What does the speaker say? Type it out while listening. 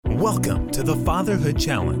Welcome to the Fatherhood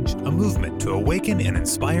Challenge, a movement to awaken and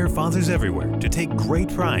inspire fathers everywhere to take great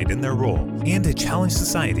pride in their role and to challenge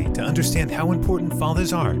society to understand how important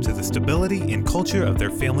fathers are to the stability and culture of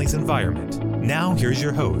their family's environment. Now, here's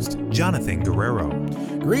your host, Jonathan Guerrero.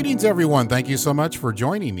 Greetings, everyone. Thank you so much for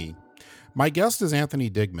joining me. My guest is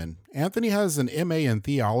Anthony Digman. Anthony has an MA in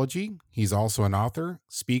theology. He's also an author,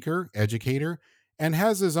 speaker, educator, and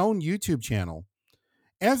has his own YouTube channel.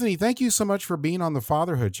 Anthony, thank you so much for being on the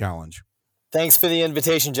Fatherhood Challenge. Thanks for the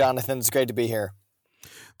invitation, Jonathan. It's great to be here.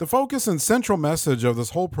 The focus and central message of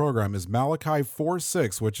this whole program is Malachi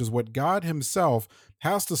 4:6, which is what God himself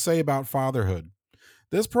has to say about fatherhood.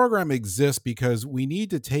 This program exists because we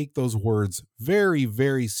need to take those words very,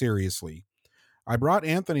 very seriously. I brought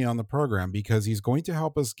Anthony on the program because he's going to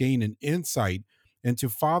help us gain an insight into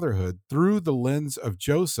fatherhood through the lens of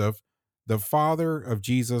Joseph, the father of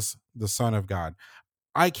Jesus, the Son of God.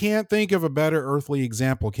 I can't think of a better earthly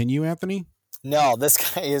example. Can you, Anthony? No, this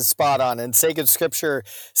guy is spot on. And Sacred Scripture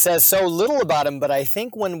says so little about him, but I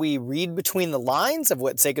think when we read between the lines of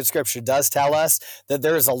what Sacred Scripture does tell us, that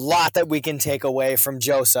there is a lot that we can take away from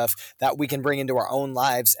Joseph that we can bring into our own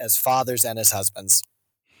lives as fathers and as husbands.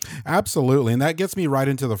 Absolutely. And that gets me right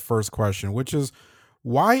into the first question, which is,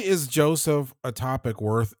 why is Joseph a topic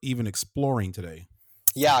worth even exploring today?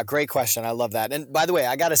 Yeah, great question. I love that. And by the way,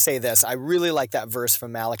 I got to say this. I really like that verse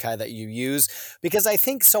from Malachi that you use, because I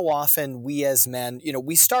think so often we as men,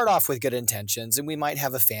 we start off with good intentions and we might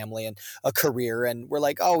have a family and a career and we're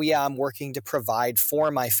like, oh yeah, I'm working to provide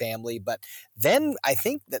for my family. But then I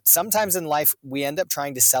think that sometimes in life we end up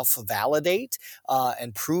trying to self-validate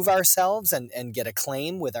and prove ourselves and get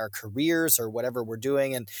acclaim with our careers or whatever we're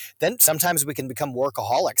doing. And then sometimes we can become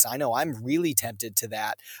workaholics. I know I'm really tempted to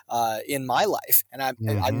that in my life. And I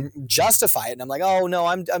justify it and I'm like, oh no,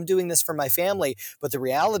 I'm doing this for my family. But the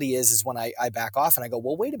reality is when I back off and I go,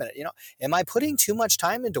 well, wait a minute, am I putting too much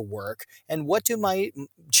time into work? And what do my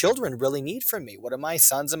children really need from me? What do my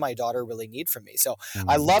sons and my daughter really need from me? So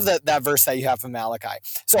I love that verse that you have from Malachi.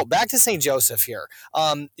 So back to St. Joseph here.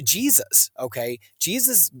 Jesus,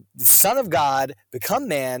 Jesus, the Son of God, become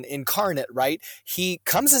man, incarnate, right? He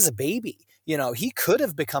comes as a baby. He could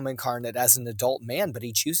have become incarnate as an adult man, but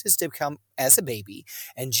he chooses to become as a baby.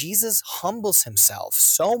 And Jesus humbles himself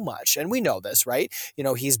so much. And we know this, right?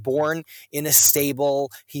 He's born in a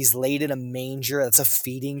stable. He's laid in a manger. That's a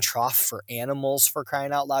feeding trough for animals, for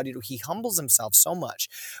crying out loud. He humbles himself so much.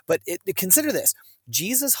 But consider this.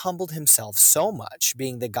 Jesus humbled himself so much,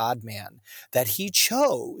 being the God-man, that he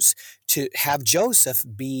chose to have Joseph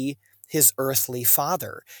be his earthly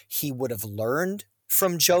father. He would have learned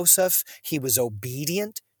from Joseph. He was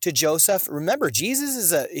obedient to Joseph. Remember,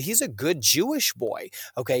 Jesus he's a good Jewish boy.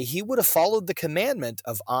 He would have followed the commandment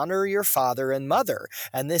of honor your father and mother.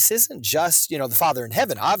 And this isn't just, the Father in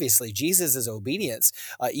heaven. Obviously, Jesus' obedience,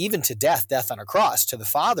 even to death on a cross, to the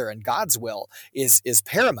Father and God's will is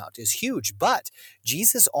paramount, is huge. But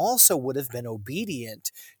Jesus also would have been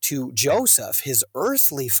obedient to Joseph, his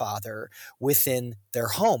earthly father, within their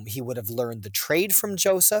home. He would have learned the trade from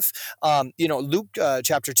Joseph. Luke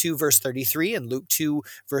chapter 2, verse 33 and Luke 2,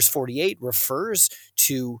 verse 48 refers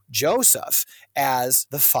to Joseph as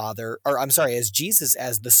as Jesus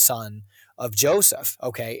as the son of Joseph,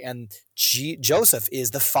 and Joseph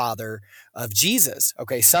is the father of Jesus,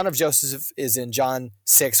 son of Joseph is in John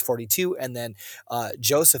 6:42, and then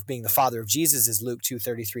Joseph being the father of Jesus is Luke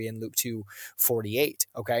 2:33 and Luke 2:48,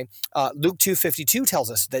 Luke 2:52 tells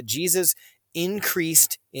us that Jesus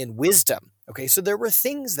increased in wisdom, so there were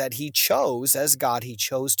things that he chose as God, he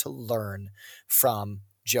chose to learn from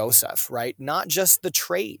Joseph, right? Not just the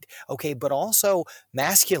trade, but also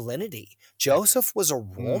masculinity. Joseph was a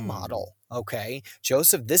role model.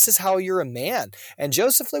 Joseph, this is how you're a man. And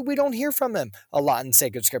Joseph, we don't hear from him a lot in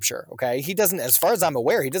Sacred Scripture. He doesn't, as far as I'm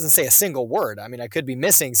aware, he doesn't say a single word. I mean, I could be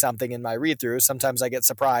missing something in my read through. Sometimes I get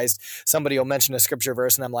surprised. Somebody will mention a scripture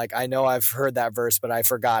verse and I'm like, I know I've heard that verse, but I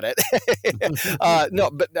forgot it. No,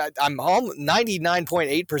 but I'm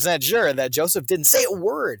 99.8% sure that Joseph didn't say a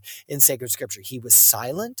word in Sacred Scripture. He was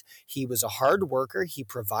silent. He was a hard worker. He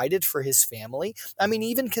provided for his family. I mean,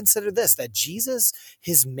 even consider this, that Jesus,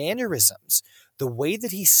 his mannerisms, the way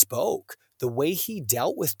that he spoke, the way he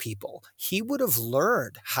dealt with people, he would have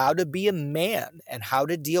learned how to be a man and how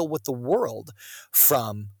to deal with the world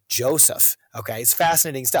from Joseph. It's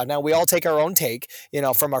fascinating stuff. Now, we all take our own take,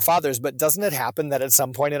 from our fathers, but doesn't it happen that at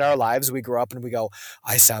some point in our lives, we grow up and we go,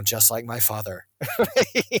 I sound just like my father.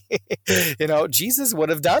 Jesus would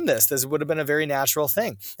have done this. This would have been a very natural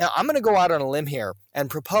thing. Now, I'm going to go out on a limb here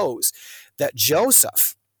and propose that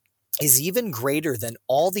Joseph is even greater than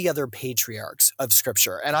all the other patriarchs of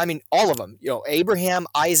scripture. And I mean, all of them, Abraham,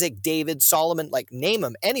 Isaac, David, Solomon, like name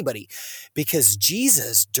them, anybody, because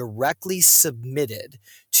Jesus directly submitted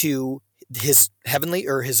to his heavenly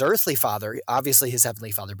or his earthly father, obviously his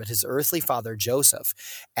heavenly father, but his earthly father, Joseph,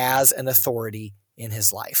 as an authority in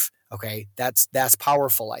his life. Okay. That's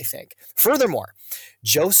powerful, I think. Furthermore,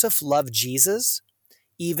 Joseph loved Jesus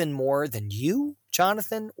even more than you,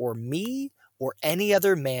 Jonathan, or me, or any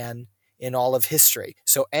other man in all of history.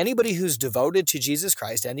 So anybody who's devoted to Jesus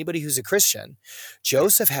Christ, anybody who's a Christian,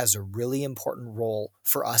 Joseph has a really important role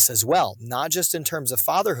for us as well, not just in terms of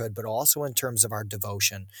fatherhood, but also in terms of our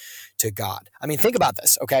devotion to God. I mean, think about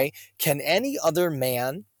this, okay? Can any other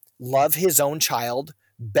man love his own child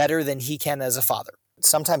better than he can as a father?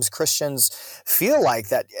 Sometimes Christians feel like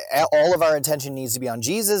that all of our attention needs to be on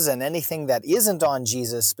Jesus, and anything that isn't on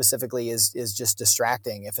Jesus specifically is just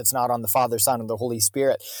distracting if it's not on the Father, Son, and the Holy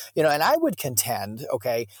Spirit. And I would contend,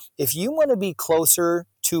 okay, if you want to be closer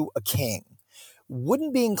to a king,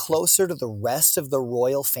 wouldn't being closer to the rest of the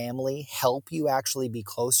royal family help you actually be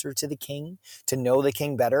closer to the king, to know the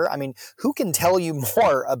king better? I mean, who can tell you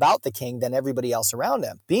more about the king than everybody else around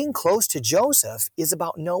him? Being close to Joseph is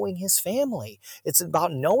about knowing his family. It's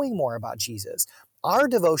about knowing more about Jesus. Our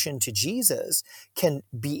devotion to Jesus can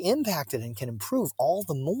be impacted and can improve all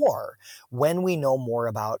the more when we know more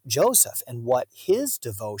about Joseph and what his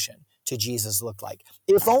devotion to Jesus looked like.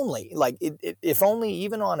 If only, if only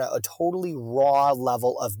even on a totally raw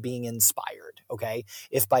level of being inspired, okay?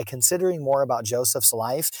 If by considering more about Joseph's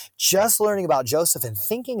life, just learning about Joseph and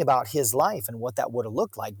thinking about his life and what that would have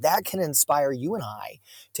looked like, that can inspire you and I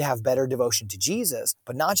to have better devotion to Jesus.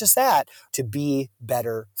 But not just that, to be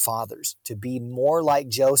better fathers, to be more like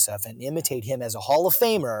Joseph and imitate him as a Hall of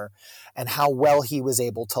Famer and how well he was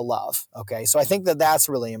able to love, okay? So I think that that's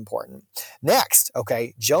really important. Next,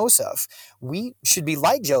 okay, Joseph. We should be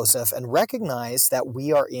like Joseph and recognize that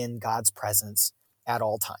we are in God's presence at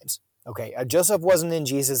all times. Okay, Joseph wasn't in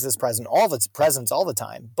Jesus' presence all the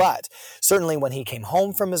time, but certainly when he came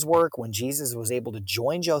home from his work, when Jesus was able to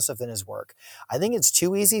join Joseph in his work, I think it's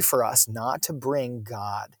too easy for us not to bring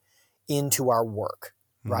God into our work.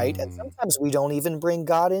 Right? And sometimes we don't even bring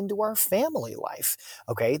God into our family life.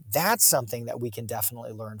 Okay. That's something that we can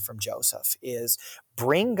definitely learn from Joseph, is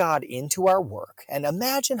bring God into our work. And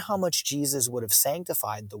imagine how much Jesus would have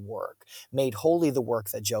sanctified the work, made holy the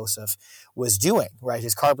work that Joseph was doing, right?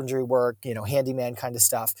 His carpentry work, handyman kind of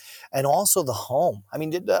stuff, and also the home. I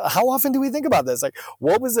mean, how often do we think about this? Like,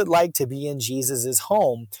 what was it like to be in Jesus's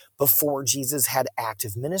home before Jesus had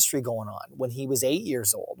active ministry going on, when he was 8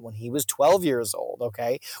 years old, when he was 12 years old,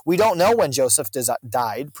 okay? We don't know when Joseph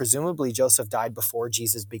died. Presumably, Joseph died before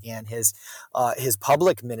Jesus began his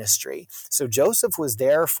public ministry. So Joseph was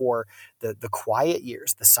there for the quiet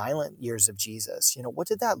years, the silent years of Jesus. What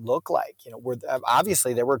did that look like?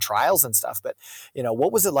 Obviously there were trials and stuff, but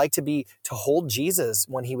what was it like to hold Jesus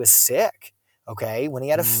when he was sick? Okay, when he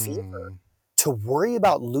had a fever, to worry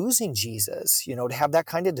about losing Jesus, to have that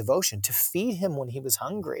kind of devotion, to feed him when he was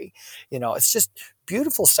hungry. It's just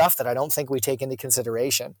beautiful stuff that I don't think we take into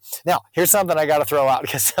consideration. Now, here's something I got to throw out,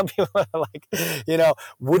 because some people are like,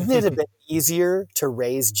 wouldn't it have been easier to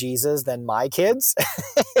raise Jesus than my kids?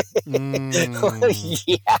 Yeah,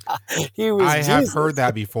 he was I Jesus. have heard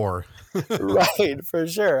that before. Right, for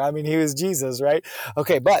sure. I mean, he was Jesus, right?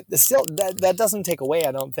 Okay, but still, that doesn't take away,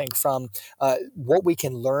 I don't think, from what we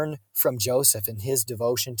can learn from Joseph and his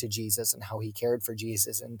devotion to Jesus and how he cared for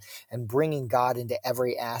Jesus and bringing God into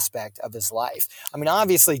every aspect of his life. I mean,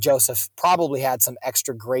 obviously, Joseph probably had some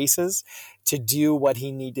extra graces to do what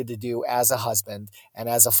he needed to do as a husband and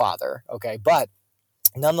as a father, okay? But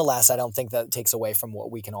nonetheless, I don't think that takes away from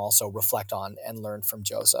what we can also reflect on and learn from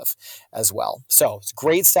Joseph as well. So it's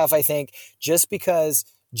great stuff, I think. Just because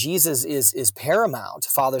Jesus is paramount,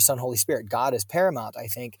 Father, Son, Holy Spirit, God is paramount, I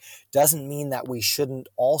think, doesn't mean that we shouldn't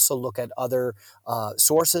also look at other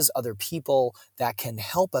sources, other people that can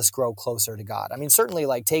help us grow closer to God. I mean, certainly,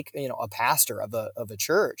 like, take a pastor of a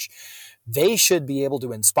church. They should be able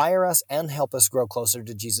to inspire us and help us grow closer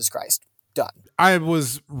to Jesus Christ. Done. I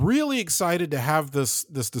was really excited to have this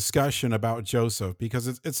discussion about Joseph, because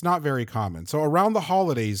it's not very common. So around the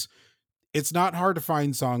holidays, it's not hard to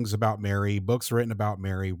find songs about Mary, books written about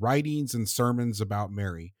Mary, writings and sermons about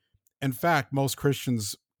Mary. In fact, most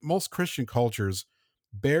Christian cultures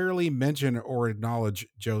barely mention or acknowledge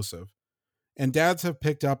Joseph. And dads have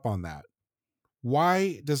picked up on that.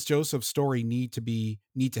 Why does Joseph's story need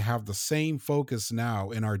to have the same focus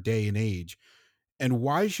now in our day and age? And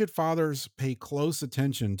why should fathers pay close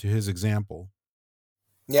attention to his example?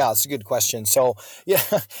 Yeah, it's a good question. So, yeah,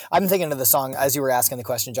 I'm thinking of the song as you were asking the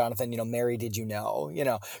question, Jonathan. Mary, did you know?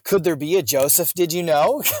 Could there be a Joseph? Did you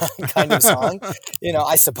know? kind of song.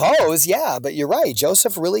 I suppose, yeah. But you're right.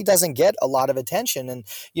 Joseph really doesn't get a lot of attention, and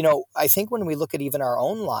I think when we look at even our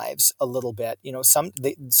own lives a little bit,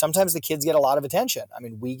 sometimes the kids get a lot of attention. I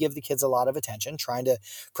mean, we give the kids a lot of attention, trying to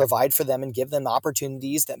provide for them and give them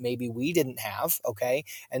opportunities that maybe we didn't have. Okay,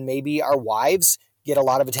 and maybe our wives get a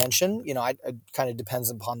lot of attention. It kind of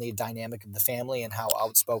depends upon the dynamic of the family and how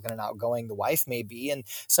outspoken and outgoing the wife may be. And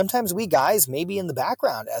sometimes we guys may be in the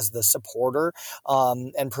background as the supporter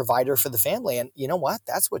and provider for the family. And you know what?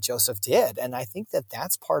 That's what Joseph did. And I think that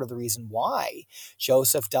that's part of the reason why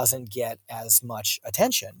Joseph doesn't get as much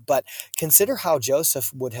attention. But consider how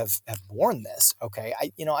Joseph would have borne this. Okay.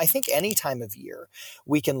 I think any time of year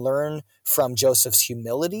we can learn from Joseph's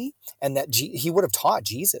humility, and that he would have taught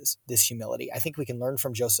Jesus this humility. I think we can learn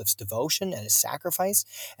from Joseph's devotion and his sacrifice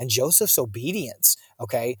and Joseph's obedience.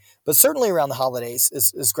 Okay. But certainly around the holidays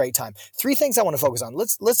is a great time. Three things I want to focus on.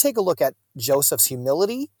 Let's take a look at Joseph's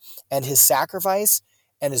humility and his sacrifice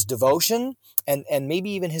and his devotion and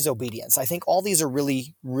maybe even his obedience. I think all these are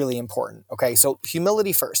really, really important. Okay. So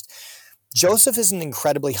humility first. Joseph is an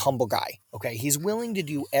incredibly humble guy. Okay. He's willing to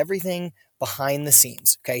do everything behind the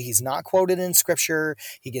scenes. Okay. He's not quoted in scripture.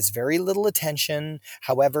 He gets very little attention.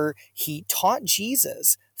 However, he taught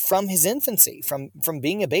Jesus from his infancy, from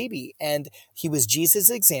being a baby. And he was Jesus'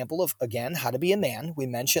 example of, again, how to be a man. We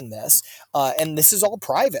mentioned this. And this is all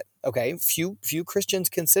private. Okay. Few Christians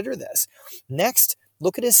consider this. Next,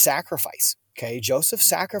 look at his sacrifice. Okay. Joseph's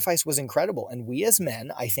sacrifice was incredible. And we as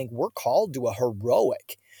men, I think we're called to a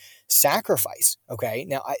heroic sacrifice. Okay.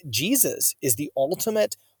 Now, Jesus is the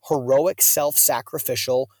ultimate heroic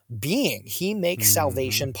self-sacrificial being. He makes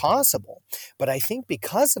salvation possible. But I think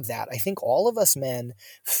because of that, I think all of us men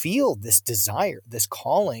feel this desire, this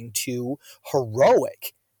calling to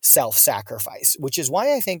heroic self-sacrifice, which is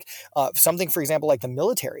why I think something, for example, like the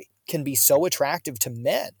military can be so attractive to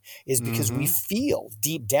men, is because we feel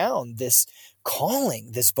deep down this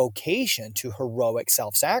calling, this vocation to heroic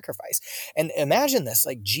self-sacrifice. And imagine this,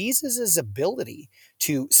 like Jesus's ability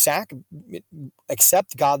to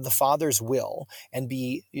accept God the Father's will and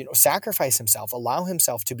be, sacrifice himself, allow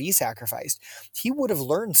himself to be sacrificed. He would have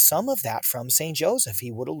learned some of that from St. Joseph.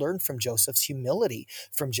 He would have learned from Joseph's humility,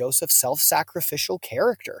 from Joseph's self-sacrificial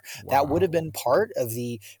character. Wow. That would have been part of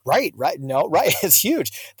the, right, it's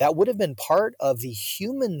huge. That would have been part of the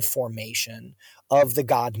human formation of the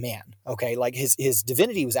God-man. Okay, like his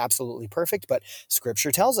divinity was absolutely perfect, but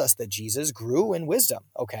scripture tells us that Jesus grew in wisdom.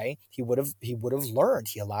 Okay, he would have learned.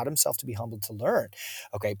 He allowed himself to be humbled to learn.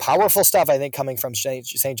 Okay, powerful stuff, I think, coming from St.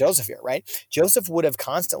 Joseph here, right? Joseph would have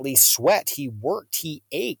constantly sweat. He worked. He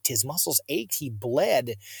ached. His muscles ached. He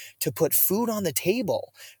bled to put food on the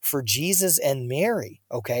table for Jesus and Mary.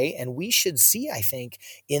 Okay, and we should see, I think,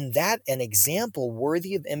 in that an example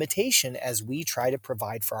worthy of imitation as we try to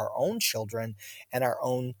provide for our own children and our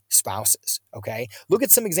own spouses. Okay, look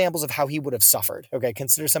at some examples of how he would have suffered. Okay,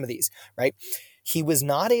 consider some of these, right? He was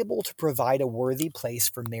not able to provide a worthy place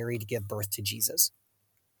for Mary to give birth to Jesus.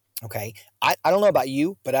 Okay, I don't know about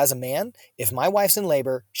you, but as a man, if my wife's in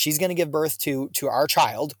labor, she's going to give birth to our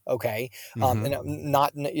child. Okay, and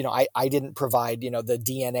not, I didn't provide, the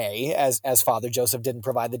DNA as Father Joseph didn't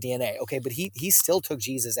provide the DNA. Okay, but he still took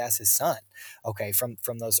Jesus as his son. Okay, from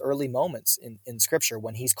those early moments in Scripture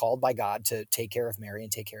when he's called by God to take care of Mary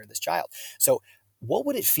and take care of this child. So, what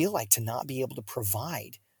would it feel like to not be able to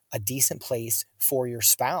provide a decent place for your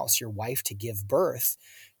spouse, your wife, to give birth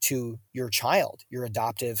to your child, your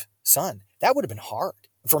adoptive son? That would have been hard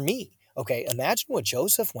for me. Okay, imagine what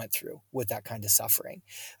Joseph went through with that kind of suffering.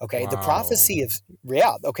 Okay, wow.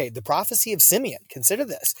 The prophecy of Simeon, consider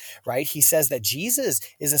this, right? He says that Jesus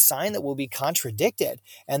is a sign that will be contradicted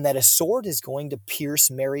and that a sword is going to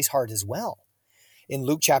pierce Mary's heart as well. In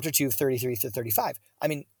Luke chapter 2, 33 to 35. I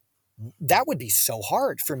mean, that would be so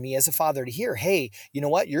hard for me as a father to hear, hey, you know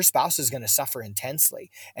what? Your spouse is going to suffer intensely.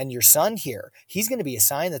 And your son here, he's going to be a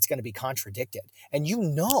sign that's going to be contradicted. And you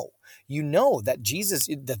know that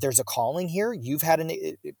that there's a calling here. You've had an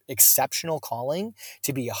exceptional calling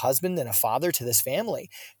to be a husband and a father to this family.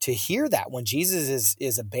 To hear that when Jesus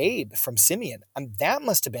is a babe from Simeon, that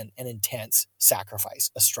must have been an intense sacrifice,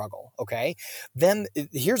 a struggle, okay? Then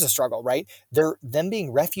here's a struggle, right? Them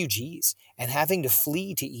being refugees and having to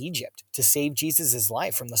flee to Egypt to save Jesus'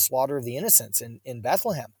 life from the slaughter of the innocents in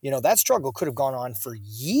Bethlehem. That struggle could have gone on for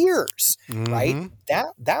years, right?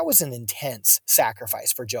 That was an intense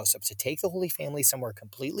sacrifice for Joseph. Joseph to take the Holy Family somewhere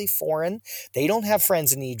completely foreign. They don't have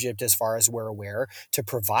friends in Egypt as far as we're aware, to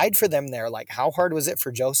provide for them there. Like, how hard was it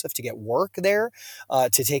for Joseph to get work there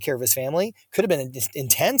to take care of his family? Could have been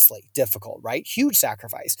intensely difficult, right? Huge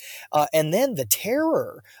sacrifice. And then the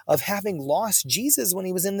terror of having lost Jesus when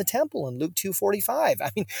he was in the temple in Luke 2:45.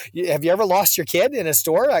 I mean, have you ever lost your kid in a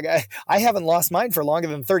store? I haven't lost mine for longer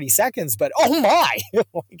than 30 seconds, but oh my!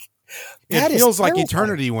 It feels like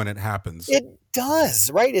eternity when it happens. It does,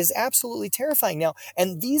 right? It's absolutely terrifying. Now,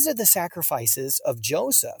 and these are the sacrifices of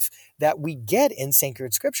Joseph that we get in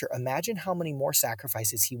sacred scripture. Imagine how many more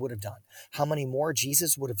sacrifices he would have done, how many more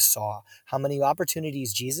Jesus would have saw, how many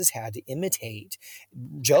opportunities Jesus had to imitate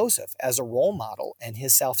Joseph as a role model and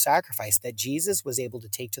his self-sacrifice that Jesus was able to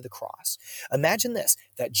take to the cross. Imagine this,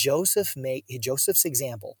 that Joseph's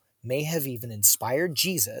example may have even inspired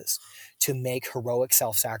Jesus to make heroic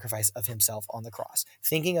self-sacrifice of himself on the cross.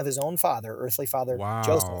 Thinking of his own father, earthly father,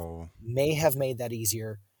 Joseph, may have made that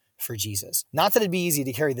easier for Jesus. Not that it'd be easy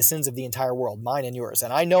to carry the sins of the entire world, mine and yours.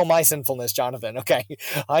 And I know my sinfulness, Jonathan, okay?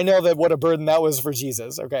 I know that what a burden that was for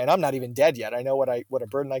Jesus, okay? And I'm not even dead yet. I know what a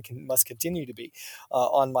burden I must continue to be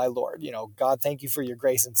on my Lord. God, thank you for your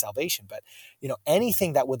grace and salvation. But,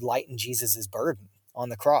 anything that would lighten Jesus's burden on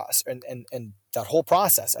the cross and that whole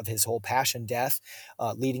process of his whole passion, death,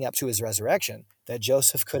 leading up to his resurrection, that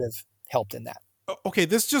Joseph could have helped in that. Okay,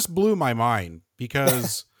 this just blew my mind,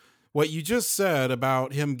 because what you just said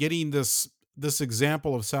about him getting this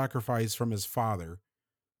example of sacrifice from his father,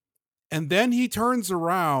 and then he turns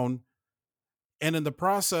around and in the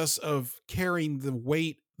process of carrying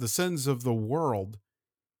the sins of the world,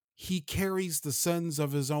 he carries the sins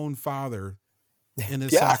of his own father in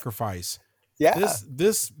his sacrifice. Yeah.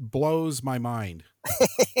 This blows my mind.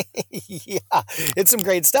 Yeah, it's some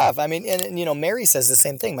great stuff. I mean, and Mary says the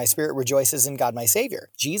same thing. My spirit rejoices in God, my Savior.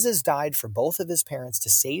 Jesus died for both of his parents to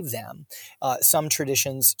save them. Some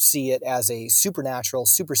traditions see it as a supernatural,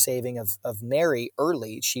 super saving of Mary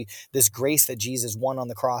early. This grace that Jesus won on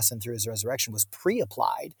the cross and through his resurrection was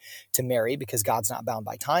pre-applied to Mary because God's not bound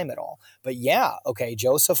by time at all. But yeah, okay,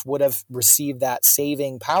 Joseph would have received that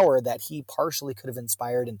saving power that he partially could have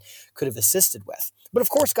inspired and could have assisted with. But of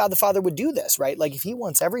course, God the Father would do this, right? Like, if he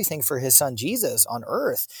wants everything for his son Jesus on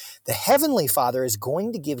earth, the Heavenly Father is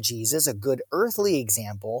going to give Jesus a good earthly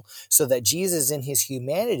example so that Jesus in his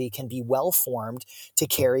humanity can be well formed to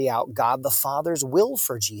carry out God the Father's will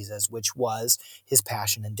for Jesus, which was his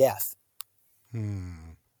passion and death.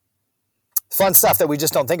 Fun stuff that we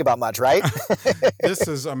just don't think about much, right? This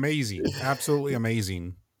is amazing. Absolutely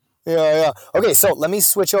amazing. Yeah. Okay, so let me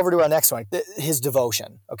switch over to our next one, his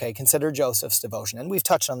devotion. Okay, consider Joseph's devotion. And we've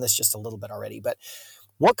touched on this just a little bit already, but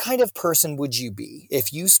what kind of person would you be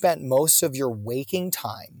if you spent most of your waking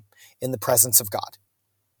time in the presence of God?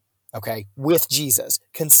 Okay, with Jesus.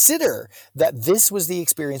 Consider that this was the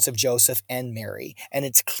experience of Joseph and Mary, and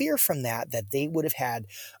it's clear from that they would have had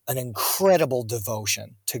an incredible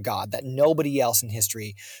devotion to God that nobody else in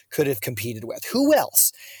history could have competed with. Who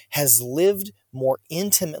else has lived more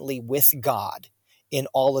intimately with God in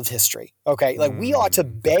all of history? Okay, like, we ought to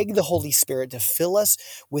beg the Holy Spirit to fill us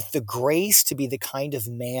with the grace to be the kind of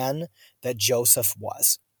man that Joseph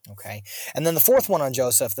was. Okay. And then the fourth one on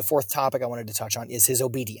Joseph, the fourth topic I wanted to touch on, is his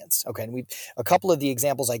obedience. Okay. And a couple of the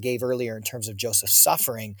examples I gave earlier in terms of Joseph's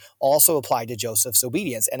suffering also apply to Joseph's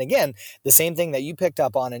obedience. And again, the same thing that you picked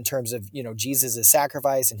up on in terms of, Jesus'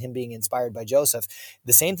 sacrifice and him being inspired by Joseph,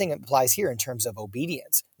 the same thing applies here in terms of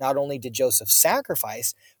obedience. Not only did Joseph's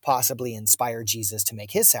sacrifice possibly inspire Jesus to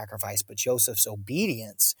make his sacrifice, but Joseph's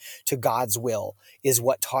obedience to God's will is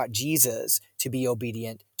what taught Jesus to be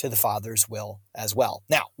obedient to the Father's will as well.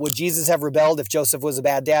 Now, would Jesus have rebelled if Joseph was a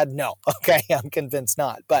bad dad? No. Okay, I'm convinced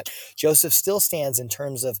not. But Joseph still stands in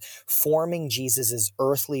terms of forming Jesus's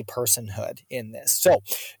earthly personhood in this. So,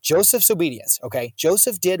 Joseph's obedience, okay?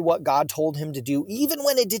 Joseph did what God told him to do, even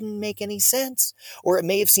when it didn't make any sense, or it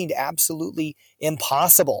may have seemed absolutely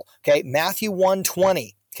impossible. Okay, Matthew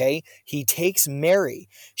 1:20. Okay, he takes Mary.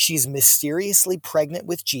 She's mysteriously pregnant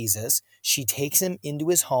with Jesus. She takes him into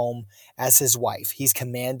his home as his wife. He's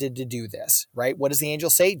commanded to do this, right? What does the angel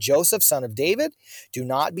say? Joseph, son of David, do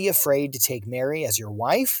not be afraid to take Mary as your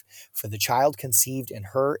wife, for the child conceived in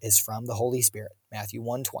her is from the Holy Spirit. Matthew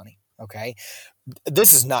 1:20. Okay,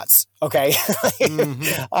 this is nuts. Okay,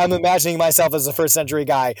 I'm imagining myself as a first century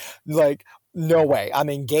guy, like, no way. I'm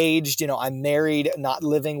engaged, I'm married, not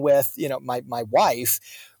living with, my wife.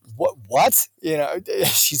 what,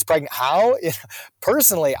 she's pregnant. How?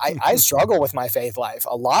 Personally, I struggle with my faith life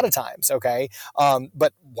a lot of times. Okay.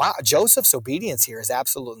 But wow, Joseph's obedience here is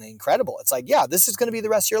absolutely incredible. It's like, yeah, this is going to be the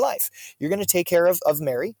rest of your life. You're going to take care of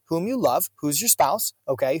Mary, whom you love, who's your spouse.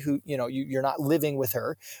 Okay. Who, you're not living with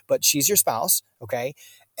her, but she's your spouse. Okay.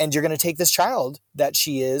 And you're going to take this child that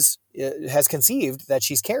she has conceived, that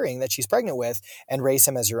she's carrying, that she's pregnant with, and raise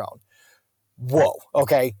him as your own. Whoa.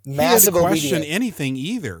 Okay. Massive obedience. He didn't question obedience. anything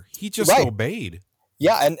either. He just obeyed.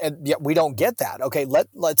 Yeah, and yeah, we don't get that. Okay,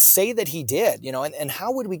 let's say that he did, and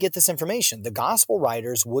how would we get this information? The gospel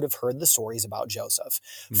writers would have heard the stories about Joseph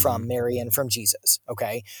from Mary and from Jesus.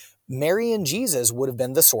 Okay. Mary and Jesus would have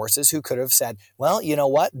been the sources who could have said, well, you know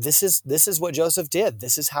what? This is what Joseph did.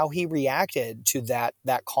 This is how he reacted to that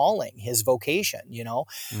calling, his vocation,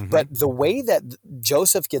 But the way that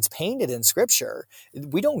Joseph gets painted in scripture,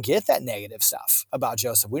 we don't get that negative stuff about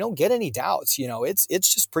Joseph. We don't get any doubts.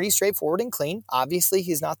 It's just pretty straightforward and clean. Obviously,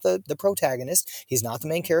 he's not the protagonist. He's not the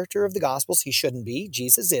main character of the Gospels. He shouldn't be.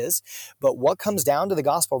 Jesus is. But what comes down to the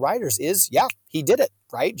gospel writers is, yeah, he did it,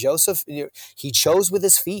 right? Joseph, he chose with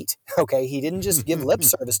his feet. Okay. He didn't just give lip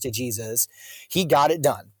service to Jesus. He got it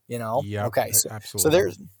done, Yeah. Okay. Absolutely. So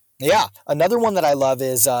there's, yeah. Another one that I love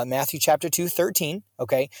is Matthew chapter 2:13.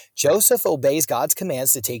 Okay. Joseph obeys God's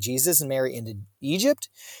commands to take Jesus and Mary into Egypt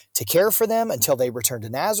to care for them until they return to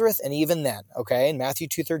Nazareth. And even then, okay. In Matthew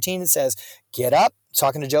 2:13, it says, get up,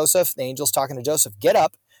 talking to Joseph, the angel's talking to Joseph, get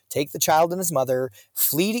up, take the child and his mother,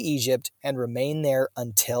 flee to Egypt, and remain there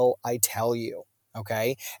until I tell you.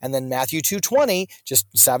 Okay. And then Matthew 2:20, just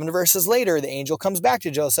 7 verses later, the angel comes back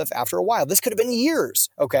to Joseph after a while. This could have been years.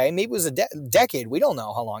 Okay. Maybe it was a decade. We don't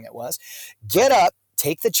know how long it was. Get up,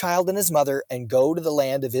 take the child and his mother, and go to the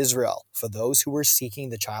land of Israel, for those who were seeking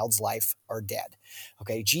the child's life are dead.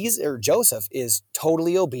 Okay. Joseph is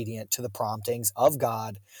totally obedient to the promptings of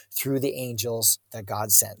God through the angels that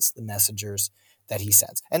God sends, the messengers that he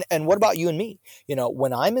sends. And what about you and me?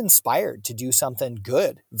 When I'm inspired to do something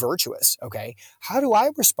good, virtuous, okay, how do I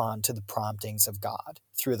respond to the promptings of God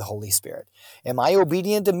through the Holy Spirit? Am I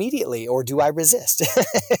obedient immediately, or do I resist?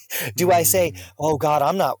 Do I say, oh God,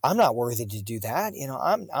 I'm not worthy to do that.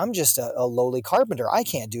 I'm just a lowly carpenter. I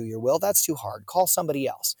can't do your will. That's too hard. Call somebody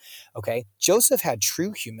else. Okay. Joseph had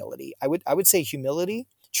true humility. I would say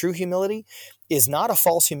true humility is not a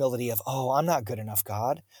false humility of, oh, I'm not good enough,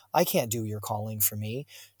 God. I can't do your calling for me.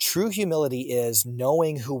 True humility is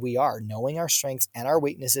knowing who we are, knowing our strengths and our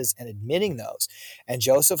weaknesses and admitting those. And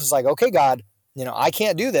Joseph was like, okay, God, I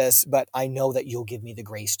can't do this, but I know that you'll give me the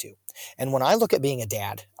grace to. And when I look at being a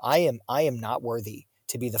dad, I am not worthy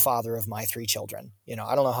to be the father of my 3 children.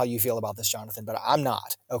 I don't know how you feel about this, Jonathan, but I'm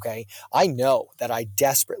not. Okay. I know that I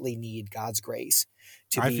desperately need God's grace.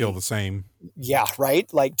 I feel the same. Yeah, right?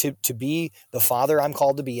 Like to be the father I'm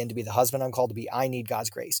called to be and to be the husband I'm called to be, I need God's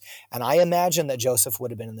grace. And I imagine that Joseph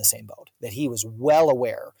would have been in the same boat, that he was well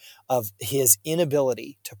aware of his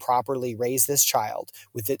inability to properly raise this child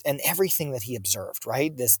with it and everything that he observed,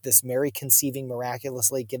 right? This Mary conceiving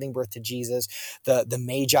miraculously, giving birth to Jesus, the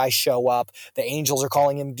Magi show up, the angels are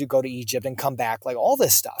calling him to go to Egypt and come back, like all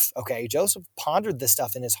this stuff, okay? Joseph pondered this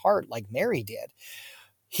stuff in his heart like Mary did.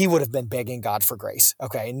 He would have been begging God for grace,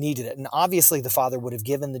 okay, and needed it. And obviously the Father would have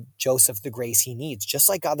given Joseph the grace he needs, just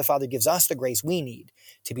like God the Father gives us the grace we need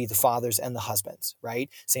to be the fathers and the husbands, right?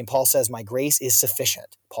 St. Paul says, my grace is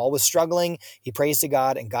sufficient. Paul was struggling. He prays to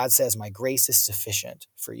God, and God says, my grace is sufficient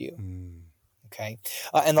for you. Okay.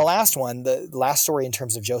 And the last one, the last story in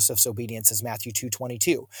terms of Joseph's obedience is Matthew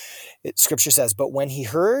 2:22. Scripture says, but when he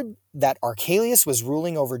heard that Archelaus was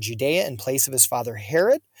ruling over Judea in place of his father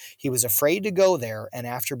Herod, he was afraid to go there. And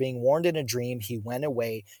after being warned in a dream, he went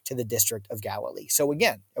away to the district of Galilee. So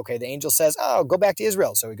again, okay, the angel says, oh, go back to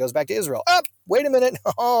Israel. So he goes back to Israel. Oh, wait a minute.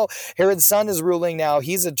 Oh, Herod's son is ruling now.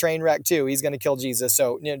 He's a train wreck too. He's going to kill Jesus.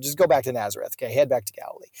 So just go back to Nazareth. Okay, head back to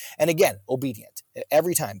Galilee. And again, obedient.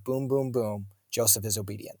 Every time, boom, boom, boom. Joseph is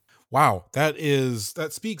obedient. Wow, that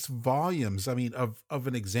speaks volumes. I mean, of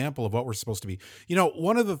an example of what we're supposed to be.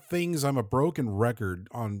 One of the things, I'm a broken record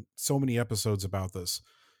on so many episodes about this.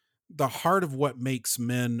 The heart of what makes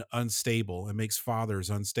men unstable and makes fathers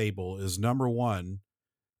unstable is, number 1,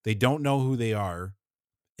 they don't know who they are,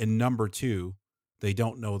 and number 2, they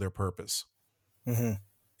don't know their purpose. And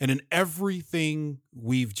in everything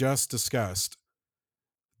we've just discussed,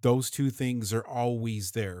 those 2 things are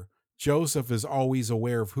always there. Joseph is always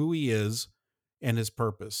aware of who he is and his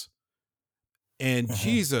purpose. And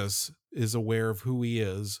Jesus is aware of who he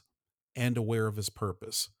is and aware of his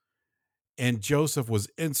purpose. And Joseph was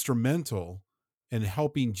instrumental and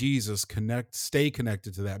helping Jesus stay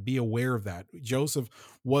connected to that, be aware of that. Joseph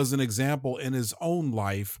was an example in his own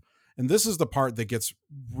life. And this is the part that gets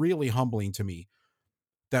really humbling to me,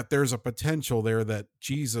 that there's a potential there that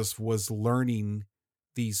Jesus was learning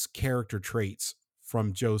these character traits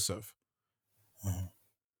from Joseph. Mm-hmm.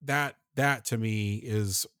 That to me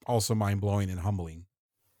is also mind-blowing and humbling.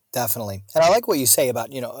 Definitely. And I like what you say about,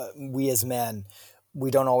 we as men, we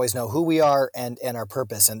don't always know who we are and our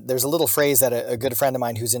purpose. And there's a little phrase that a good friend of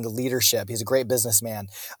mine who's into leadership, he's a great businessman,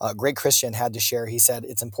 a great Christian, had to share. He said,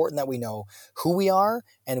 it's important that we know who we are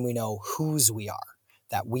and we know whose we are.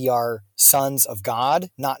 That we are sons of God,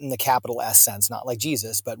 not in the capital S sense, not like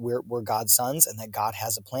Jesus, but we're God's sons, and that God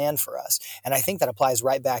has a plan for us. And I think that applies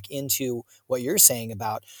right back into what you're saying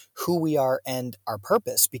about who we are and our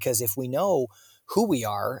purpose. Because if we know who we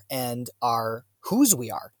are and our whose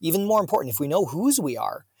we are, even more important, if we know whose we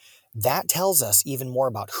are, that tells us even more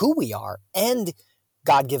about who we are, and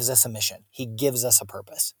God gives us a mission. He gives us a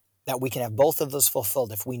purpose, that we can have both of those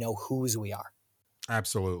fulfilled if we know whose we are.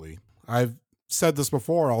 Absolutely. I've said this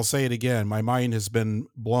before, I'll say it again. My mind has been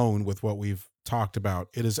blown with what we've talked about.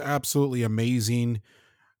 It is absolutely amazing.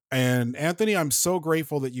 And Anthony, I'm so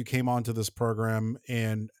grateful that you came onto this program,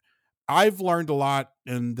 and I've learned a lot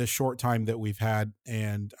in the short time that we've had,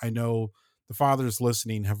 and I know the fathers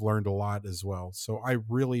listening have learned a lot as well. So I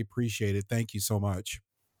really appreciate it. Thank you so much.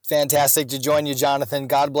 Fantastic to join you, Jonathan.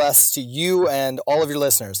 God bless to you and all of your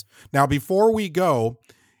listeners. Now, before we go,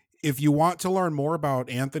 if you want to learn more about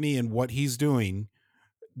Anthony and what he's doing,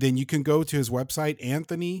 then you can go to his website,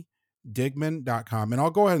 anthonydigmon.com. And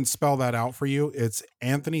I'll go ahead and spell that out for you. It's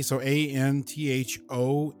Anthony, so Anthony,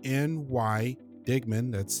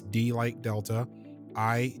 Digmon, that's D like Delta,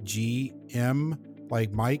 I-G-M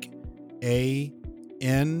like Mike,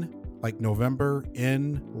 A-N like November,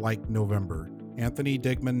 N like November,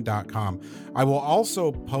 anthonydigmon.com. I will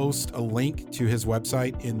also post a link to his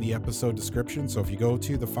website in the episode description. So if you go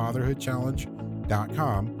to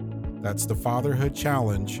thefatherhoodchallenge.com, that's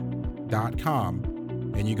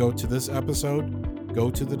thefatherhoodchallenge.com, and you go to this episode, go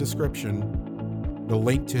to the description, the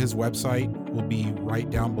link to his website will be right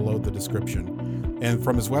down below the description. And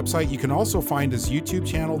from his website, you can also find his YouTube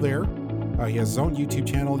channel there. He has his own YouTube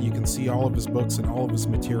channel. You can see all of his books and all of his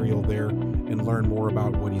material there and learn more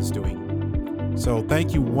about what he's doing. So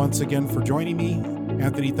thank you once again for joining me.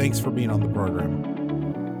 Anthony, thanks for being on the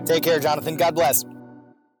program. Take care, Jonathan. God bless.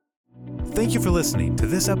 Thank you for listening to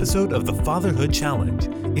this episode of the Fatherhood Challenge.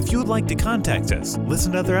 If you would like to contact us,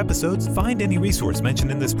 listen to other episodes, find any resource mentioned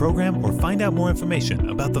in this program, or find out more information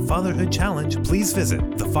about the Fatherhood Challenge, please visit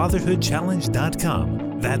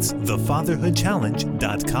thefatherhoodchallenge.com. That's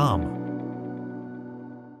thefatherhoodchallenge.com.